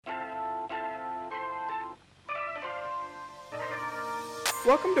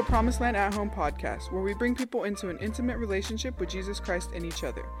Welcome to PromiseLand at Home podcast, where we bring people into an intimate relationship with Jesus Christ and each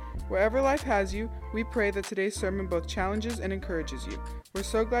other. Wherever life has you, we pray that today's sermon both challenges and encourages you. We're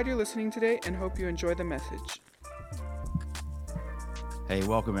so glad you're listening today and hope you enjoy the message. Hey,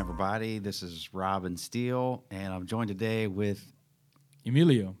 welcome everybody. This is Robin Steele, and I'm joined today with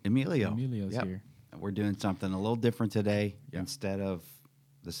Emilio. Emilio's here. We're doing something a little different today. Instead of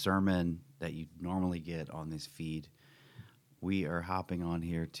the sermon that you normally get on this feed, we are hopping on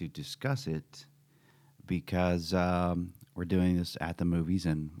here to discuss it because we're doing this at the movies,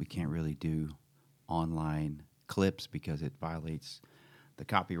 and we can't really do online clips because it violates the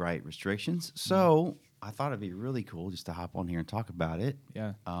copyright restrictions. So I thought it'd be really cool just to hop on here and talk about it.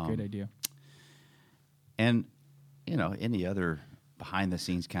 Yeah, great idea. And, you know, any other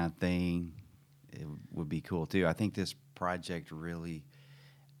behind-the-scenes kind of thing, it would be cool, too. I think this project really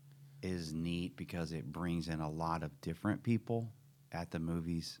is neat because it brings in a lot of different people at the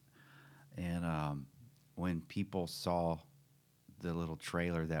movies. And when people saw the little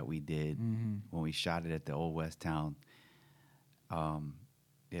trailer that we did when we shot it at the Old West Town,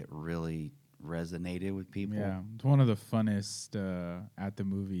 it really resonated with people. Yeah, it's one of the funnest at the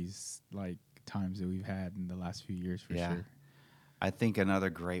movies times that we've had in the last few years for sure. I think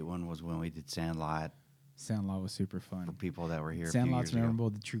another great one was when we did Sandlot. Sandlot was super fun. For people that were here Sandlot's a few years memorable,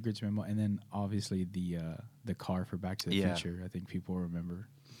 ago. the True Grit's memorable, and then obviously the car for Back to the Future. I think people remember.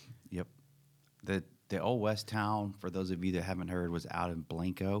 Yep. The Old West Town, for those of you that haven't heard, is out in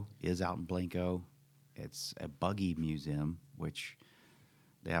Blanco. It's a buggy museum, which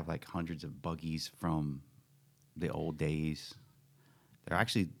they have like hundreds of buggies from the old days. They're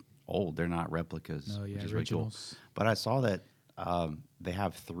actually old. They're not replicas, which is really cool. But I saw that they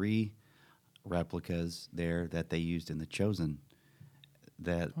have 3 replicas there that they used in The Chosen.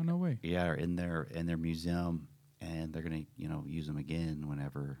 That no way. Yeah, are in their museum, and they're gonna use them again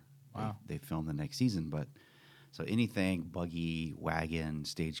whenever they film the next season. But so anything buggy, wagon,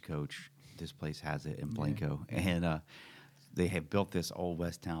 stagecoach, this place has it in Blanco, and they have built this Old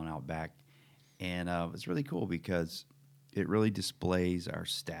West Town out back, and it's really cool because it really displays our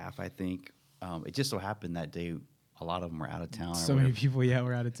staff. I think it just so happened that day a lot of them were out of town. So many people,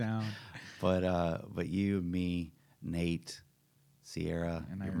 were out of town. But you, me, Nate, Sierra,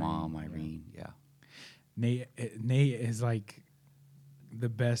 and your mom, Irene, Nate is like the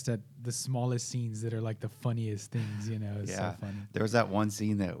best at the smallest scenes that are like the funniest things. It's so funny. There was that one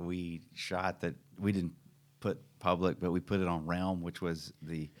scene that we shot that we didn't put public, but we put it on Realm, which was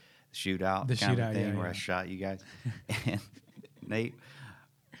the shootout thing where I shot you guys, and Nate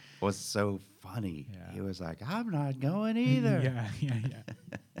was so funny. Yeah. He was like, "I'm not going either." Yeah.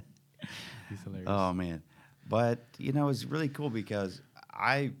 He's hilarious. Oh man, but it's really cool because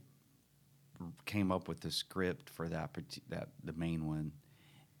I came up with the script for that the main one,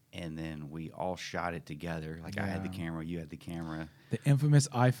 and then we all shot it together. I had the camera, you had the camera. The infamous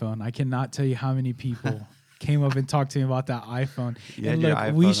iPhone. I cannot tell you how many people came up and talked to me about that iPhone. And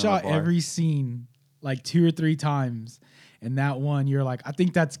look, we shot every scene like 2 or 3 times. And that one, you're like, I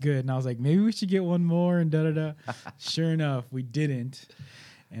think that's good. And I was like, maybe we should get one more and da-da-da. Sure enough, we didn't.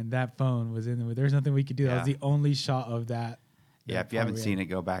 And that phone was in there. There's nothing we could do. That was the only shot of that. Yeah, if you haven't seen it,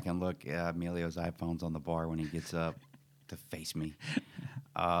 go back and look. Emilio's iPhone's on the bar when he gets up to face me.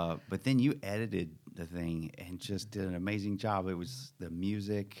 But then you edited the thing and just did an amazing job. It was the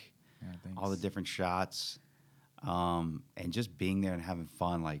music, all the different shots, and just being there and having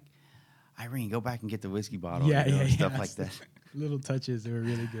fun. Like, Irene, go back and get the whiskey bottle. Stuff like that. Little touches, they were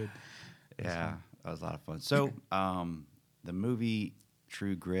really good. Yeah, that was a lot of fun. So the movie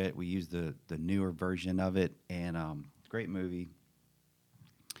True Grit, we used the newer version of it, and great movie.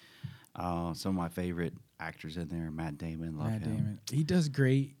 Some of my favorite actors in there, Matt Damon, love him. He does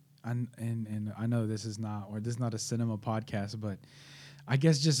great, and I know this is not a cinema podcast, but I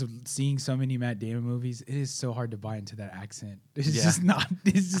guess just seeing so many Matt Damon movies, it is so hard to buy into that accent. It's just not.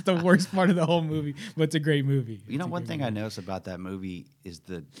 It's just the worst part of the whole movie, but it's a great movie. One thing I noticed about that movie is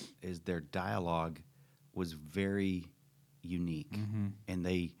their dialogue was very unique, and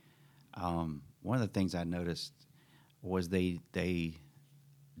they one of the things I noticed was they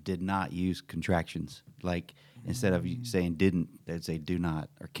did not use contractions. Like instead of saying didn't, they'd say do not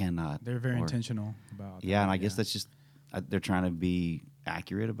or cannot. They're very intentional about. Yeah, and I guess that's just they're trying to be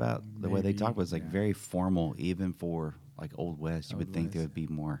accurate about the way they talk. But it's very formal, even for like Old West. You would think there would be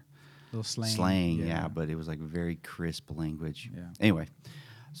more little slang, but it was like very crisp language. Yeah. Anyway,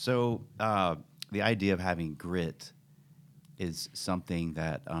 so the idea of having grit is something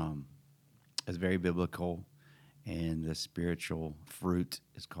that is very biblical, and the spiritual fruit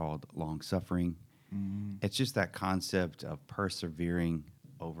is called long suffering. It's just that concept of persevering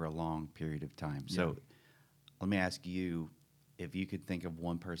over a long period of time. Yeah. So let me ask you, if you could think of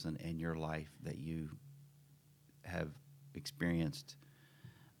one person in your life that you have experienced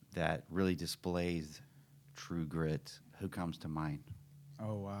that really displays true grit, who comes to mind?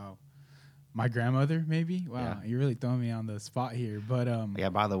 Oh, wow. My grandmother, maybe? Wow, yeah. You're really throwing me on the spot here. But yeah,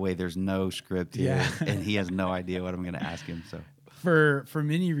 by the way, there's no script here, yeah. And he has no idea what I'm going to ask him. So for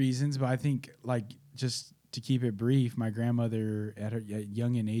many reasons, but I think, like, just to keep it brief, my grandmother at her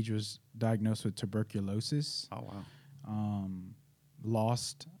young in age was diagnosed with tuberculosis. Oh, wow.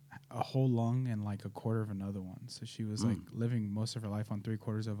 Lost a whole lung and like a quarter of another one. So she was like living most of her life on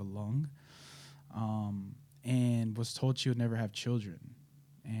 3/4 of a lung, and was told she would never have children.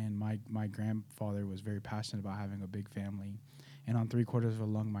 And my grandfather was very passionate about having a big family. And on 3/4 of a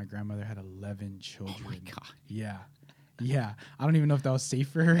lung, my grandmother had 11 children. Oh, my God. Yeah. Yeah. I don't even know if that was safe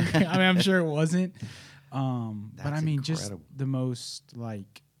for her. I mean, I'm sure it wasn't. But I mean, incredible. Just the most,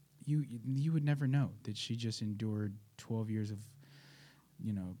 like, you would never know that she just endured 12 years of,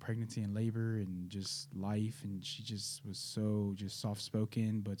 pregnancy and labor and just life. And she just was so just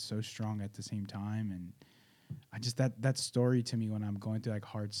soft-spoken, but so strong at the same time. And I just, that story to me when I'm going through like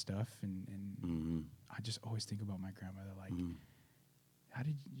hard stuff and I just always think about my grandmother, like, how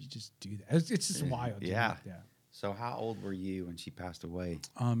did you just do that? It's just wild. Yeah. So how old were you when she passed away?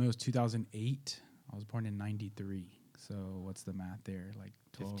 It was 2008. I was born in 93. So what's the math there? Like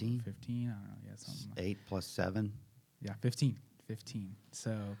 12, 15? I don't know. Yeah, something like 8 plus 7? Yeah, 15.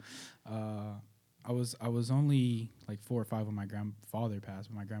 So I was only like 4 or 5 when my grandfather passed.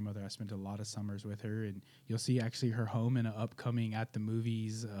 But my grandmother, I spent a lot of summers with her, and you'll see actually her home in an upcoming At the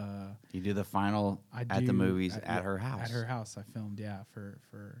Movies. You do the final At the Movies at her house. At her house, I filmed,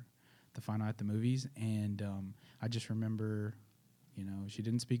 for the final At the Movies, and I just remember, she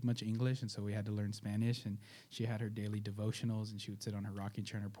didn't speak much English, and so we had to learn Spanish, and she had her daily devotionals, and she would sit on her rocking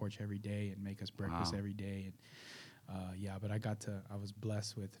chair on her porch every day and make us breakfast every day, and but I was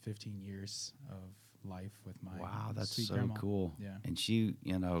blessed with 15 years of life with my that's sweet so grandma. Cool. Yeah. And she,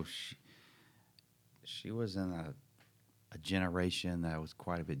 she was in a generation that was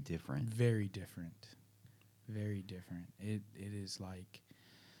quite a bit different. Very different. It is like,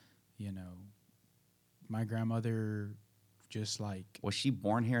 my grandmother just like... Was she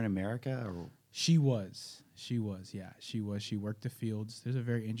born here in America? Or? She was, yeah. She worked the fields. There's a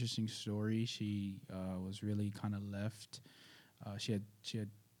very interesting story. She was really kind of left. She had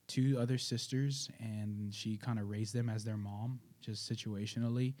 2 other sisters, and she kind of raised them as their mom, just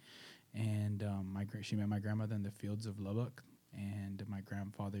situationally. And she met my grandmother in the fields of Lubbock, and my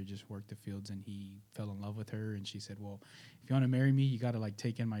grandfather just worked the fields, and he fell in love with her. And she said, "Well, if you want to marry me, you got to like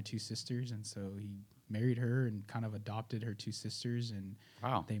take in my 2 sisters." And so he married her and kind of adopted her 2 sisters, and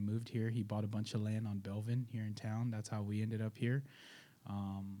they moved here. He bought a bunch of land on Belvin here in town. That's how we ended up here.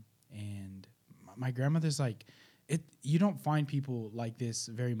 And my grandmother's like, you don't find people like this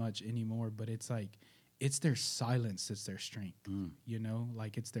very much anymore, but it's like, it's their silence that's their strength.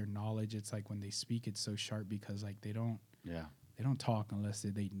 Like it's their knowledge. It's like when they speak, it's so sharp because like they don't talk unless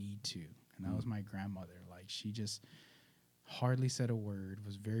they need to. And that was my grandmother. Like she just hardly said a word,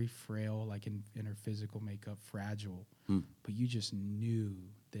 was very frail, like in her physical makeup, fragile. But you just knew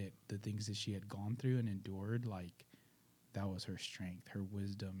that the things that she had gone through and endured, like that was her strength, her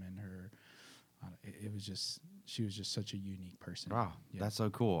wisdom, and her, she was just such a unique person. Wow, that's so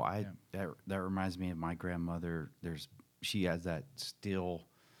cool. That reminds me of my grandmother. She has that still,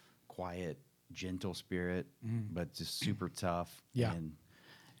 quiet, gentle spirit, but just super tough. Yeah. And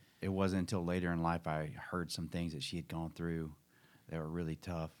it wasn't until later in life I heard some things that she had gone through that were really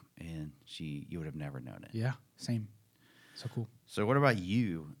tough, and you would have never known it. Yeah, same. So cool. So what about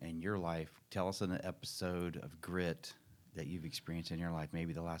you and your life? Tell us an episode of grit that you've experienced in your life,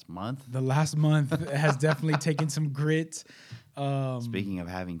 maybe the last month. The last month has definitely taken some grit. Speaking of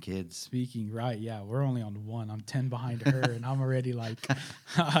having kids. Right, yeah. We're only on 1. I'm 10 behind her, and I'm already like,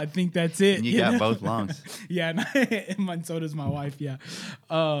 I think that's it. And you got both lungs. Yeah, and so does my wife, yeah.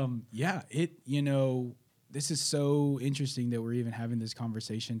 This is so interesting that we're even having this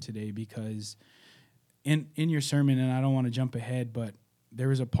conversation today, because in your sermon, and I don't want to jump ahead, but there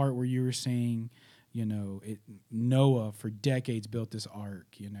was a part where you were saying, Noah for decades built this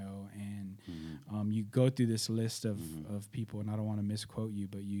ark, and you go through this list of people, and I don't want to misquote you,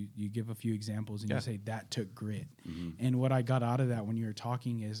 but you give a few examples, and you say that took grit. And what I got out of that when you were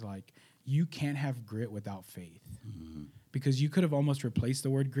talking is like, you can't have grit without faith. Because you could have almost replaced the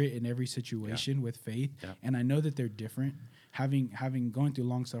word grit in every situation with faith. Yeah. And I know that they're different. Having going through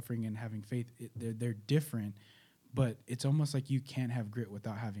long suffering and having faith, they're different, but it's almost like you can't have grit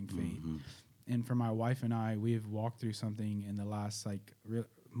without having faith. and for my wife and I, we have walked through something in the last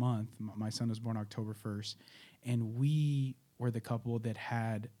month. My son was born October 1st, and we were the couple that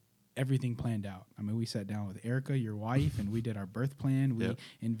had everything planned out. I mean, we sat down with Erica, your wife, and we did our birth plan. We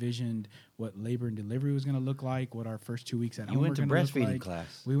envisioned what labor and delivery was going to look like, what our first 2 weeks at home were going to look like. You went to breastfeeding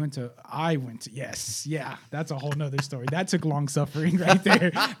class. I went to, yes, yeah. That's a whole nother story. That took long suffering right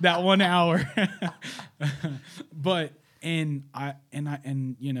there, that 1 hour. But, and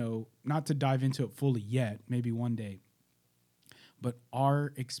you know, not to dive into it fully yet, maybe one day, but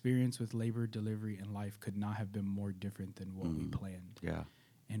our experience with labor, delivery, and life could not have been more different than what we planned. Yeah.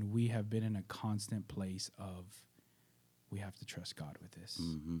 And we have been in a constant place of, we have to trust God with this.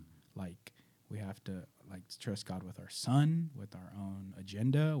 Mm-hmm. Like, we have to trust God with our son, with our own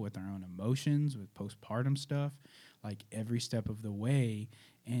agenda, with our own emotions, with postpartum stuff, like every step of the way.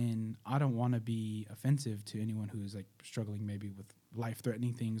 And I don't want to be offensive to anyone who's like struggling maybe with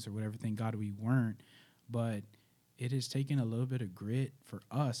life-threatening things or whatever. Thank God we weren't. But it has taken a little bit of grit for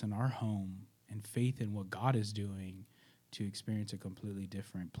us in our home and faith in what God is doing to experience a completely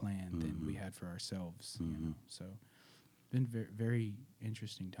different plan than we had for ourselves. You know? So it's been very, very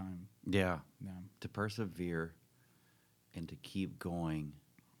interesting time. Yeah. To persevere and to keep going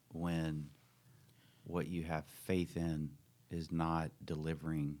when what you have faith in is not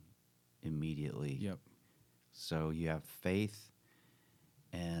delivering immediately. Yep. So you have faith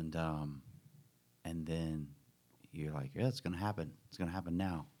and then you're like, yeah, it's going to happen. It's going to happen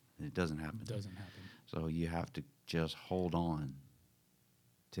now. And it doesn't happen. So you have to just hold on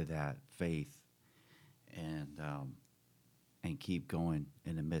to that faith and keep going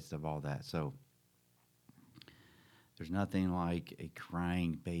in the midst of all that. So there's nothing like a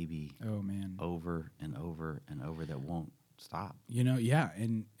crying baby. Oh man, over and over and over that won't stop. You know, yeah,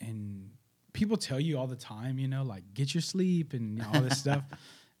 and people tell you all the time, you know, like get your sleep and all this stuff,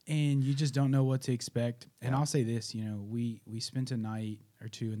 and you just don't know what to expect. And I'll say this, you know, we spent a night or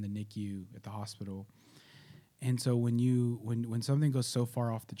two in the NICU at the hospital. And so when something goes so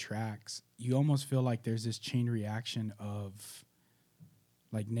far off the tracks, you almost feel like there's this chain reaction of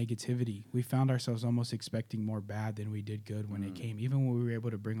like negativity. We found ourselves almost expecting more bad than we did good when it came. Even when we were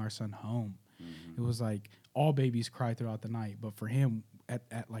able to bring our son home, it was like all babies cry throughout the night. But for him, at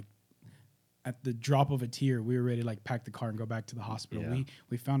the drop of a tear, we were ready to like pack the car and go back to the hospital. Yeah.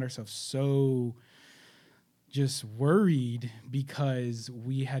 We found ourselves so just worried because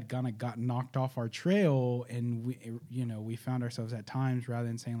we had got knocked off our trail, and we found ourselves at times, rather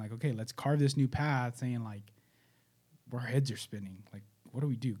than saying like, okay, let's carve this new path, saying like, our heads are spinning. Like, what do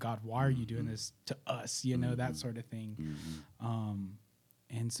we do? God, why are you doing this to us? You know, that sort of thing.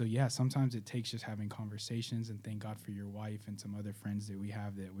 And so, yeah, sometimes it takes just having conversations, and thank God for your wife and some other friends that we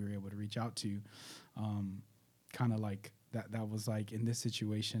have that we were able to reach out to. Kind of like that was like in this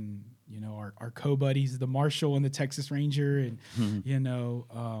situation, you know, our co-buddies, the Marshal and the Texas Ranger, and, you know,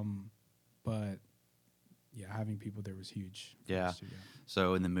 but yeah, having people there was huge. Yeah.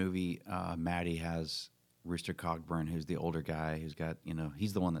 So in the movie, Maddie has Rooster Cogburn, who's the older guy, who's got, you know,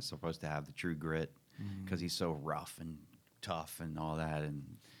 he's the one that's supposed to have the true grit because he's so rough and tough and all that.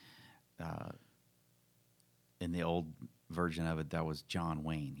 And in the old version of it, that was John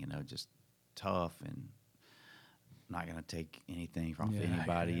Wayne, you know, just tough and not going to take anything from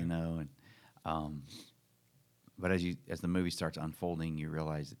anybody, you know. And but as the movie starts unfolding, you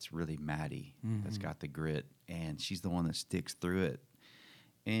realize it's really Maddie that's got the grit, and she's the one that sticks through it.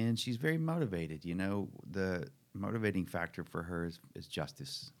 And she's very motivated. You know, the motivating factor for her is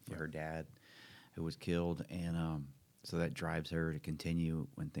justice for her dad, who was killed, and so that drives her to continue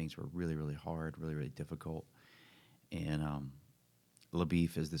when things were really, really hard, really, really difficult. And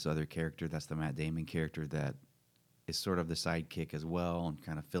LaBeef is this other character. That's the Matt Damon character that is sort of the sidekick as well, and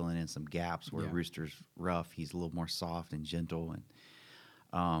kind of filling in some gaps where Rooster's rough. He's a little more soft and gentle.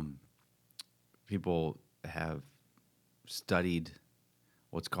 And people have studied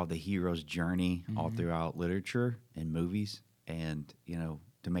what's called the hero's journey all throughout literature and movies. And, you know,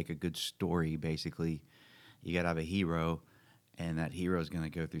 to make a good story, basically, you got to have a hero, and that hero is going to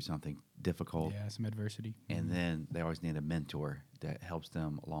go through something difficult. Yeah, some adversity. And then they always need a mentor that helps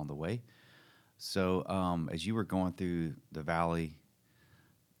them along the way. So as you were going through the valley,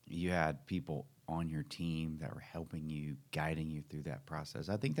 you had people on your team that were helping you, guiding you through that process.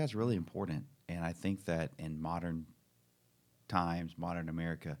 I think that's really important. And I think that in modern times, modern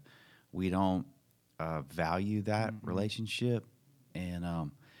America, we don't value that relationship.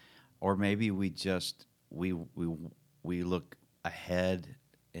 And or maybe we just we look ahead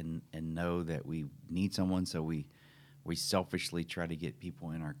and know that we need someone, so we selfishly try to get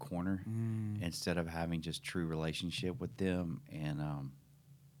people in our corner instead of having just true relationship with them and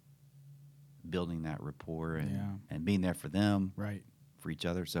building that rapport and being there for them, right, for each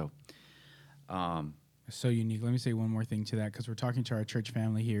other. So, so unique. Let me say one more thing to that, because we're talking to our church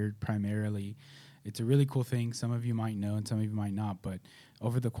family here primarily. It's a really cool thing. Some of you might know and some of you might not, but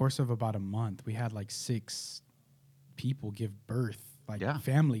over the course of about a month, we had like 6 people give birth, like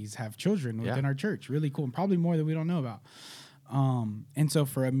families have children within our church. Really cool, and probably more that we don't know about. And so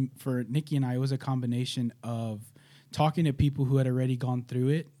for Nikki and I, it was a combination of talking to people who had already gone through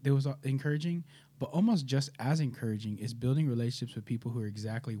it. That was encouraging, but almost just as encouraging is building relationships with people who are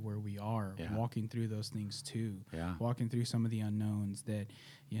exactly where we are, walking through those things too, walking through some of the unknowns that,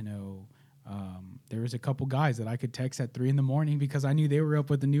 you know. There was a couple guys that I could text at 3 a.m. because I knew they were up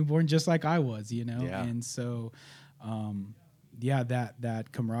with the newborn just like I was, you know? Yeah. And so, that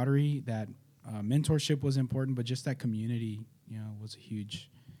camaraderie, that mentorship was important, but just that community, you know, was huge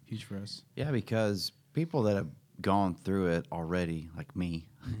for us. Yeah, because people that have gone through it already, like me,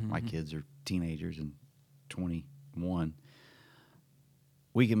 my kids are teenagers and 21,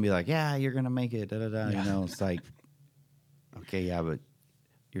 we can be like, yeah, you're going to make it, you know? It's like, okay, yeah, but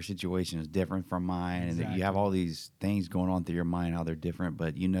your situation is different from mine, and you have all these things going on through your mind, how they're different,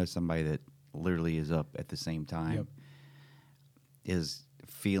 but you know somebody that literally is up at the same time is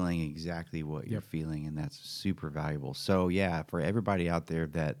feeling exactly what you're feeling, and that's super valuable. So, yeah, for everybody out there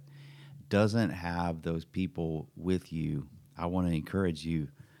that doesn't have those people with you, I want to encourage you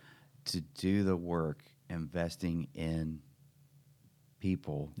to do the work investing in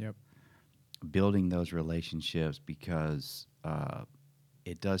people, building those relationships, because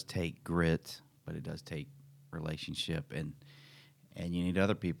it does take grit, but it does take relationship, and you need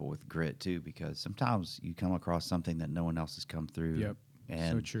other people with grit too, because sometimes you come across something that no one else has come through. Yep,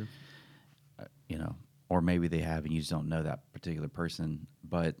 and, so true. You know, or maybe they have, and you just don't know that particular person.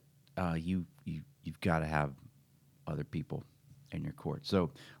 But you've got to have other people in your court. So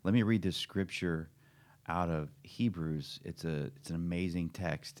let me read this scripture out of Hebrews. It's an amazing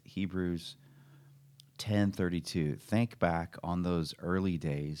text. Hebrews 10:32. Think back on those early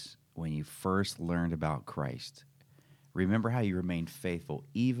days when you first learned about Christ. Remember how you remained faithful,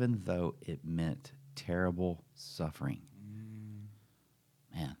 even though it meant terrible suffering.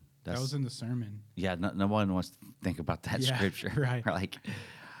 Man, that was in the sermon. Yeah, no one wants to think about that scripture. Right. Like,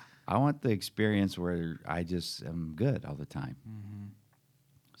 I want the experience where I just am good all the time.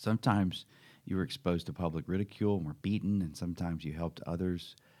 Sometimes you were exposed to public ridicule and were beaten, and sometimes you helped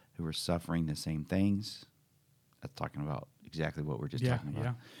others who were suffering the same things. That's talking about exactly what we're just talking about.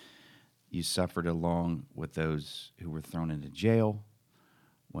 Yeah. You suffered along with those who were thrown into jail.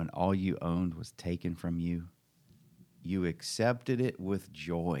 When all you owned was taken from you, you accepted it with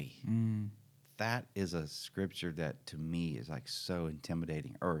joy. That is a scripture that to me is like so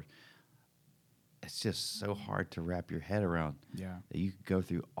intimidating, or it's just so hard to wrap your head around. Yeah. That you could go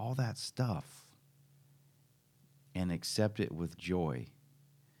through all that stuff and accept it with joy.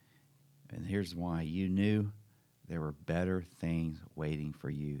 And here's why. You knew there were better things waiting for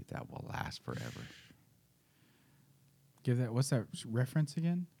you that will last forever. What's that reference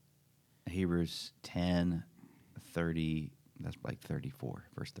again? Hebrews 10:30. That's like 34,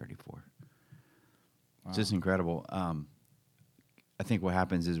 verse 34. Wow. It's just incredible. I think what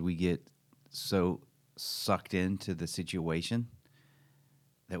happens is we get so sucked into the situation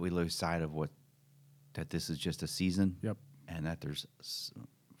that we lose sight of that this is just a season. Yep. And that there's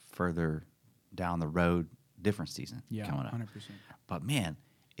further down the road, different season coming up. 100%. But man,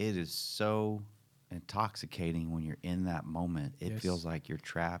 it is so intoxicating when you're in that moment. It feels like you're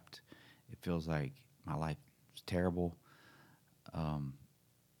trapped. It feels like my life is terrible.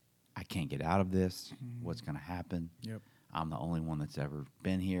 I can't get out of this. What's going to happen? Yep. I'm the only one that's ever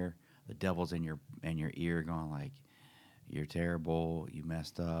been here. The devil's in your ear going like, you're terrible. You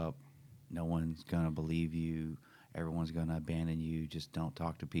messed up. No one's going to believe you. Everyone's going to abandon you. Just don't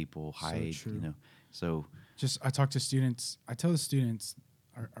talk to people. Hide, so true. You know. So I talk to students. I tell the students,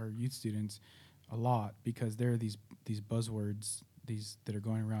 our youth students, a lot, because there are these buzzwords that are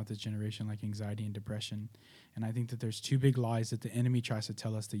going around this generation, like anxiety and depression. And I think that there's 2 big lies that the enemy tries to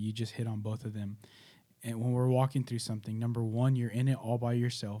tell us that you just hit on both of them. And when we're walking through something, number 1, you're in it all by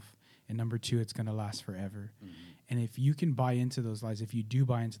yourself. And number 2, it's going to last forever. And if you can buy into those lies, if you do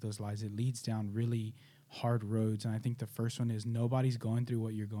buy into those lies, it leads down really hard roads. And I think the first one is nobody's going through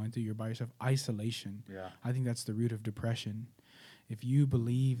what you're going through. You're by yourself. Isolation. Yeah. I think that's the root of depression. If you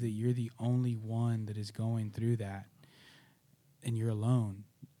believe that you're the only one that is going through that and you're alone,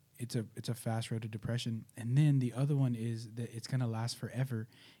 it's a fast road to depression. And then the other one is that it's going to last forever.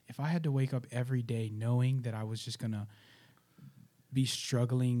 If I had to wake up every day knowing that I was just going to be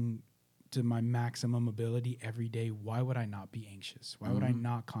struggling to my maximum ability every day, why would I not be anxious? Why would I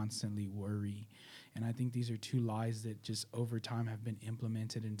not constantly worry? And I think these are two lies that just over time have been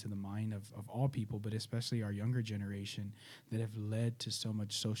implemented into the mind of all people, but especially our younger generation, that have led to so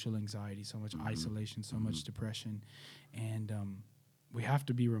much social anxiety, so much isolation, so much depression. And we have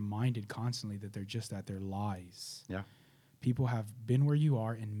to be reminded constantly that they're just that, they're lies. Yeah. People have been where you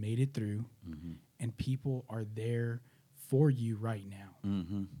are and made it through, and people are there for you right now.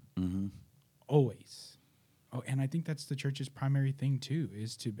 Always. Oh, and I think that's the church's primary thing too,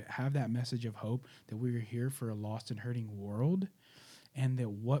 is to have that message of hope that we're here for a lost and hurting world, and that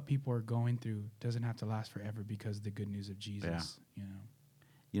what people are going through doesn't have to last forever because of the good news of Jesus.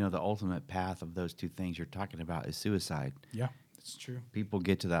 You know, the ultimate path of those two things you're talking about is suicide. Yeah, that's true. People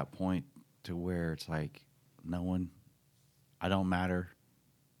get to that point to where it's like, no one, I don't matter.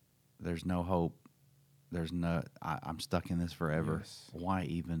 There's no hope. I'm stuck in this forever. Yes. Why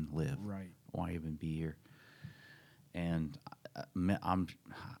even live? Right. Why even be here? And I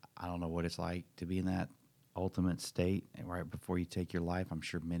don't know what it's like to be in that ultimate state right before you take your life. I'm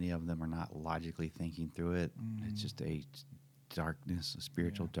sure many of them are not logically thinking through it. It's just a darkness, a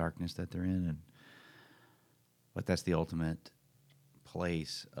spiritual darkness that they're in. But that's the ultimate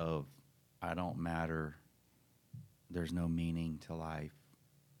place of, I don't matter. There's no meaning to life.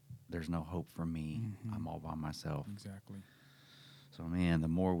 There's no hope for me. I'm all by myself. Exactly. So, man, the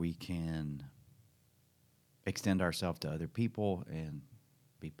more we can extend ourselves to other people and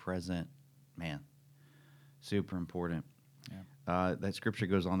be present, man, super important. Yeah. That scripture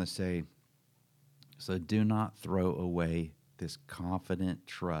goes on to say, so do not throw away this confident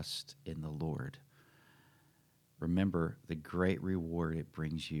trust in the Lord. Remember the great reward it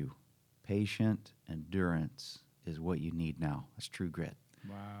brings you. Patient endurance is what you need now. That's true grit.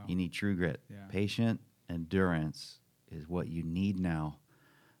 Wow. You need true grit. Yeah. Patient endurance is what you need now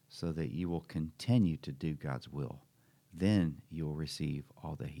so that you will continue to do God's will. Then you'll receive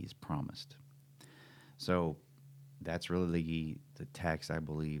all that he's promised. So that's really the text, I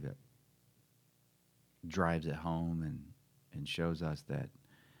believe, that drives it home and shows us that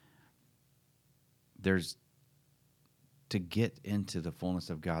there's, to get into the fullness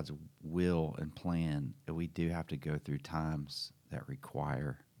of God's will and plan, we do have to go through times that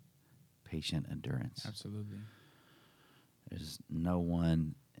require patient endurance. Absolutely. There's no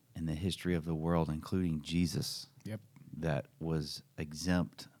one in the history of the world, including Jesus, that was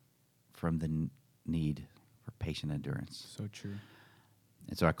exempt from the need for patient endurance. So true.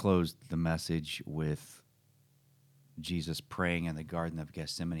 And so I closed the message with Jesus praying in the Garden of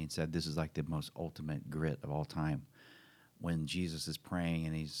Gethsemane and said, this is like the most ultimate grit of all time. When Jesus is praying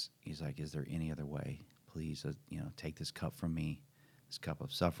and he's like, is there any other way? Please, take this cup from me, this cup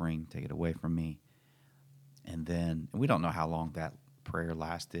of suffering, take it away from me. And then, and we don't know how long that prayer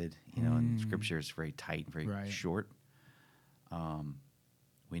lasted. And Scripture is very tight and very short.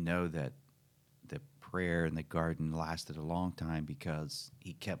 We know that the prayer in the garden lasted a long time because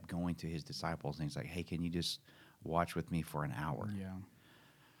he kept going to his disciples and he's like, hey, can you just watch with me for an hour? Yeah.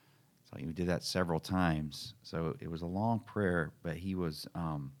 So he did that several times. So it was a long prayer, but he was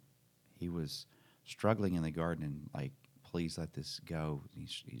struggling in the garden and like, please let this go.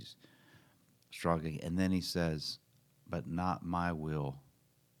 He's struggling. And then he says, but not my will,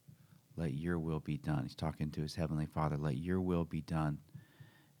 let your will be done. He's talking to his heavenly Father, let your will be done.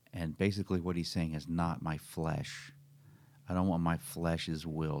 And basically what he's saying is not my flesh. I don't want my flesh's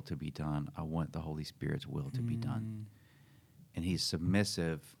will to be done. I want the Holy Spirit's will to be done. And he's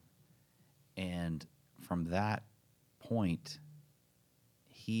submissive. And from that point,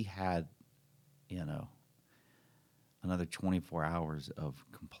 he had, another 24 hours of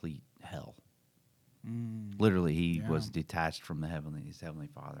complete hell. Literally, he was detached from his heavenly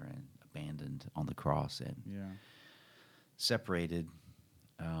Father and abandoned on the cross and separated.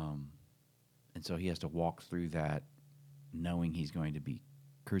 And so he has to walk through that knowing he's going to be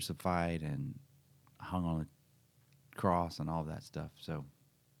crucified and hung on a cross and all that stuff. So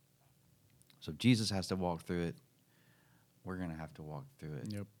Jesus has to walk through it. We're going to have to walk through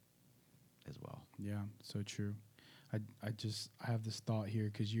it as well. Yeah, so true. I have this thought here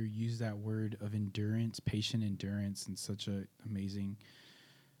because you use that word of endurance, patient endurance, in such an amazing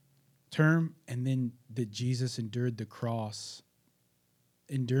term. And then that Jesus endured the cross.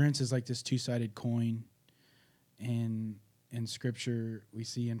 Endurance is like this two-sided coin. And in Scripture, we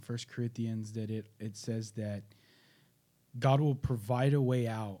see in 1 Corinthians that it says that God will provide a way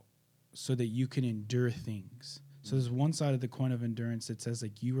out so that you can endure things. So there's one side of the coin of endurance that says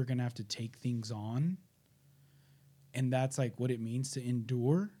like you are going to have to take things on. And that's like what it means to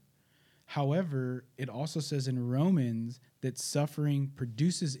endure. However, it also says in Romans that suffering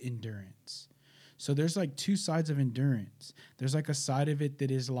produces endurance. So there's like two sides of endurance. There's like a side of it that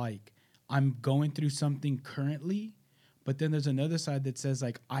is like, I'm going through something currently, but then there's another side that says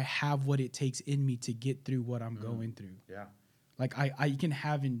like, I have what it takes in me to get through what I'm going through. Yeah. Like I can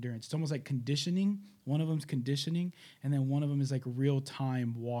have endurance. It's almost like conditioning. One of them's conditioning, and then one of them is like real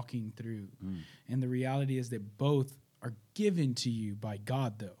time walking through. And the reality is that both are given to you by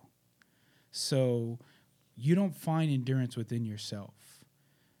God, though. So you don't find endurance within yourself.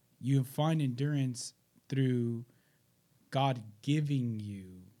 You find endurance through God giving you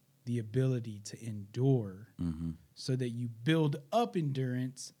the ability to endure so that you build up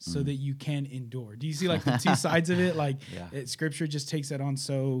endurance so that you can endure. Do you see like the two sides of it? Like Scripture just takes that on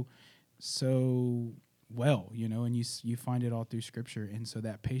so well, you know, and you find it all through Scripture. And so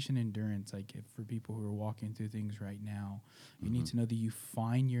that patient endurance, like if for people who are walking through things right now, you need to know that you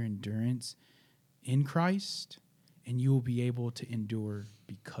find your endurance in Christ and you will be able to endure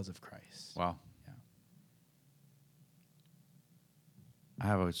because of Christ. Wow. I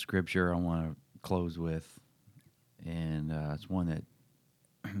have a scripture I want to close with, and it's one that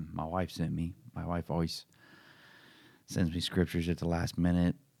my wife sent me. My wife always sends me scriptures at the last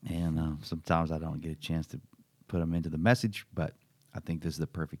minute, and sometimes I don't get a chance to put them into the message, but I think this is the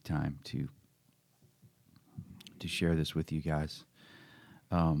perfect time to share this with you guys.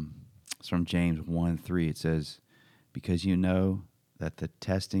 It's from James 1:3. It says, because you know that the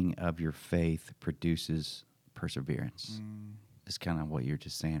testing of your faith produces perseverance. It's kind of what you're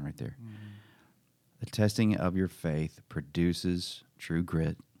just saying right there. The testing of your faith produces true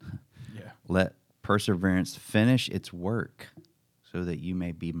grit. Let perseverance finish its work so that you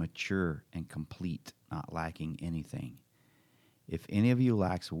may be mature and complete, not lacking anything. If any of you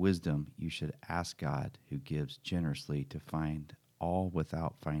lacks wisdom, you should ask God, who gives generously to find all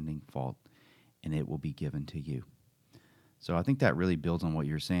without finding fault, and it will be given to you. So I think that really builds on what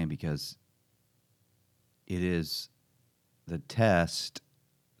you're saying, because it is the test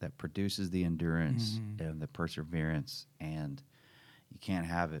that produces the endurance and the perseverance, and you can't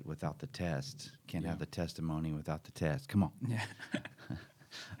have it without the test. Can't have the testimony without the test. Come on. Yeah.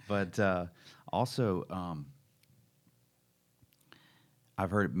 But also,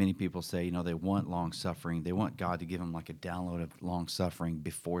 I've heard many people say, you know, they want long suffering. They want God to give them like a download of long suffering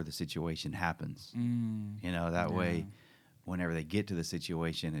before the situation happens. You know, that way, whenever they get to the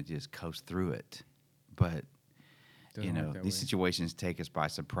situation, it just coasts through it. But you know, these situations take us by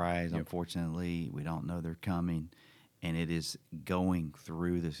surprise. Unfortunately, we don't know they're coming, and it is going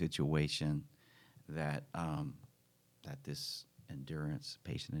through the situation that that this endurance,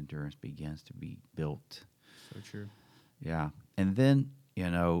 patient endurance, begins to be built. So true. Yeah, and then you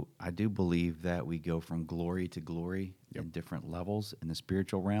know, I do believe that we go from glory to glory in different levels in the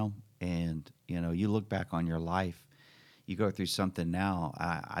spiritual realm, and you know, you look back on your life. You go through something now.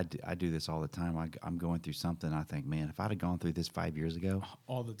 I do this all the time. I'm going through something. I think, man, if I'd have gone through this 5 years ago,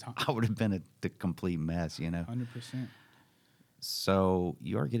 all the time, I would have been the complete mess. You know, 100%. So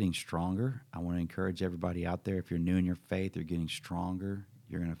you are getting stronger. I want to encourage everybody out there. If you're new in your faith, you're getting stronger.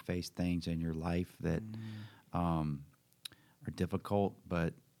 You're going to face things in your life that are difficult,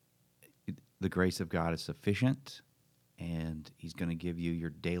 but the grace of God is sufficient. And he's going to give you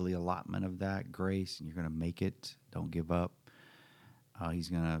your daily allotment of that grace, and you're going to make it. Don't give up. He's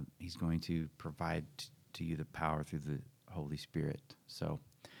going to provide to you the power through the Holy Spirit. So,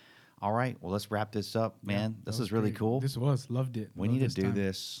 all right. Well, let's wrap this up, man. This is really cool. This loved it. We need to do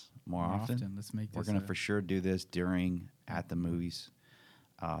this more often. Let's make this. We're going to for sure do this at the movies.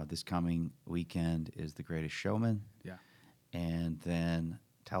 This coming weekend is The Greatest Showman. Yeah. And then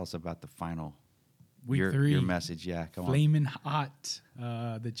tell us about the final. Week 3, your message, come on. Flamin' Hot,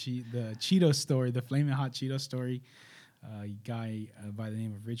 the Cheeto story, the Flamin' Hot Cheeto story. A guy by the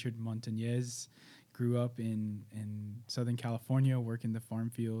name of Richard Montañez grew up in Southern California, working the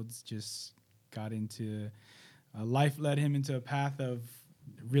farm fields, just got into life, led him into a path of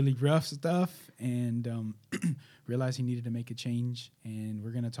really rough stuff, and realized he needed to make a change. And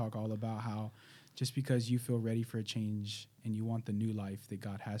we're going to talk all about how just because you feel ready for a change and you want the new life that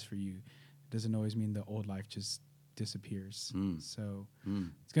God has for you, doesn't always mean the old life just disappears. So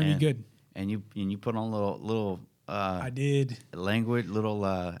it's gonna be good. And you put on a little I did language, little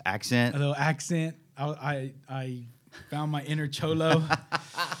accent. A little accent. I found my inner cholo.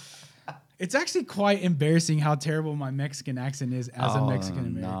 It's actually quite embarrassing how terrible my Mexican accent is as a Mexican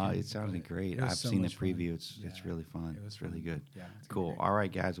American. No, it sounded great. I've seen the preview. It's really fun. It's really good. Yeah, cool. All right,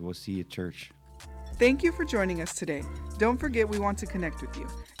 guys. We'll see you at church. Thank you for joining us today. Don't forget we want to connect with you.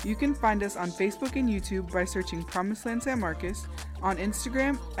 You can find us on Facebook and YouTube by searching PromiseLand San Marcos, on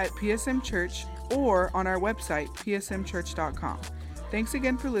Instagram at PSM Church, or on our website, psmchurch.com. Thanks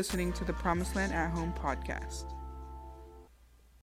again for listening to the PromiseLand at Home podcast.